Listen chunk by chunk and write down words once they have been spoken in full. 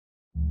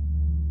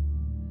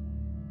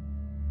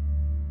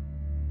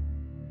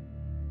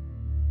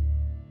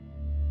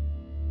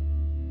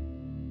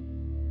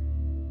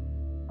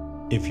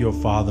If your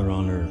father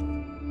on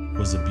earth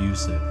was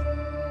abusive,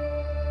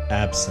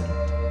 absent,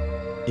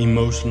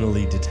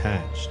 emotionally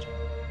detached,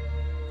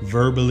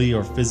 verbally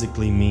or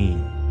physically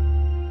mean,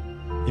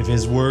 if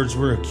his words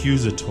were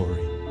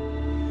accusatory,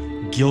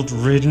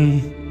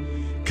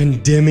 guilt-ridden,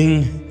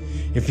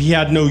 condemning, if he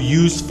had no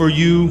use for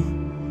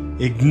you,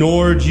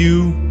 ignored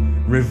you,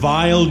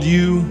 reviled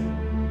you,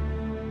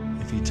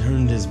 if he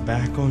turned his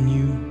back on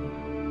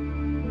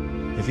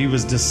you, if he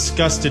was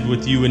disgusted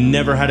with you and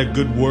never had a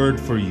good word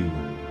for you,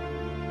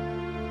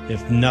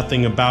 if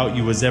nothing about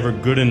you was ever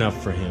good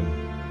enough for him,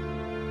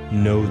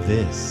 know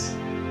this: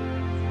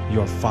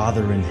 your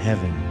Father in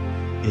heaven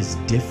is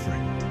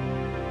different.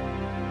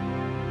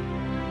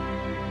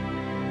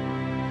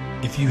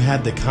 If you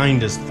had the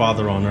kindest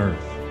father on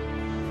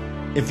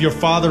earth, if your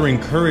father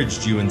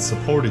encouraged you and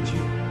supported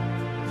you,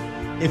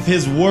 if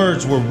his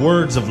words were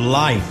words of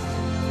life,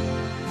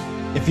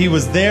 if he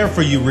was there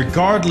for you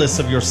regardless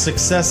of your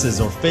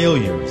successes or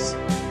failures,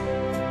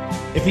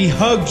 if he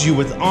hugged you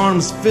with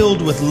arms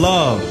filled with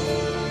love,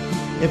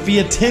 if he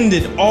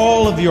attended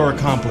all of your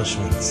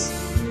accomplishments,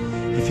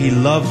 if he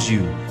loved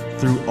you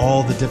through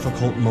all the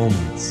difficult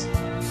moments,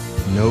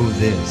 know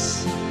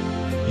this: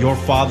 your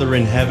Father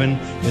in heaven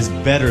is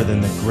better than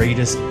the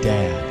greatest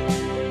dad.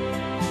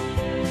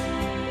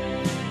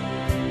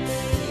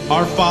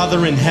 Our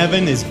Father in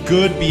heaven is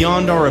good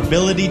beyond our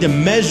ability to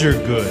measure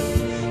good.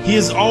 He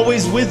is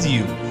always with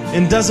you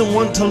and doesn't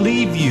want to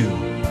leave you.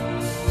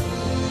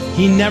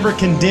 He never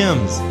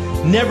condemns,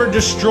 never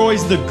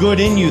destroys the good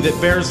in you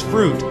that bears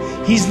fruit.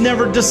 He's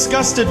never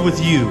disgusted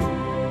with you.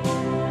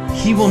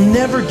 He will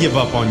never give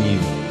up on you.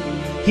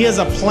 He has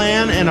a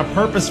plan and a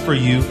purpose for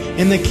you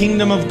in the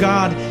kingdom of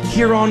God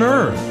here on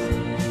earth.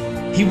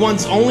 He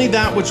wants only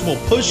that which will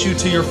push you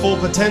to your full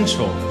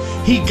potential.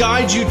 He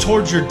guides you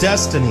towards your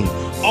destiny,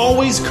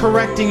 always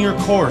correcting your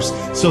course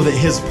so that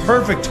his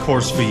perfect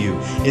course for you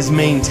is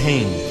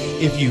maintained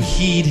if you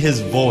heed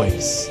his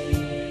voice.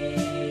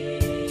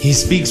 He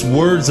speaks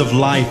words of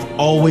life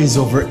always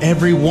over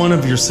every one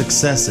of your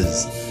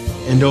successes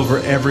and over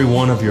every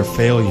one of your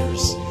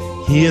failures.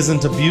 He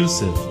isn't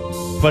abusive,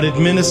 but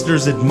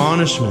administers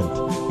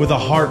admonishment with a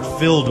heart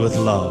filled with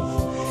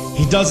love.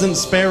 He doesn't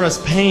spare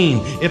us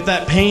pain if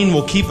that pain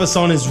will keep us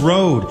on his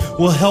road,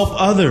 will help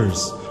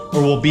others,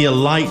 or will be a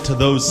light to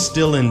those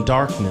still in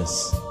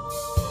darkness.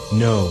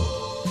 No,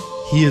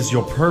 he is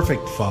your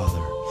perfect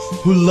Father,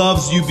 who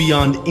loves you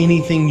beyond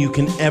anything you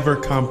can ever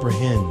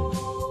comprehend.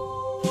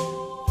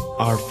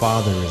 Our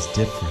Father is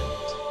different.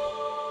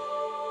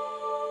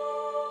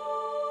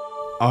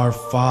 Our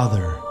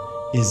Father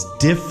is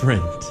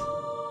different.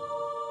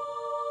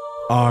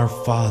 Our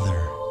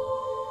Father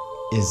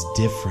is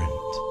different.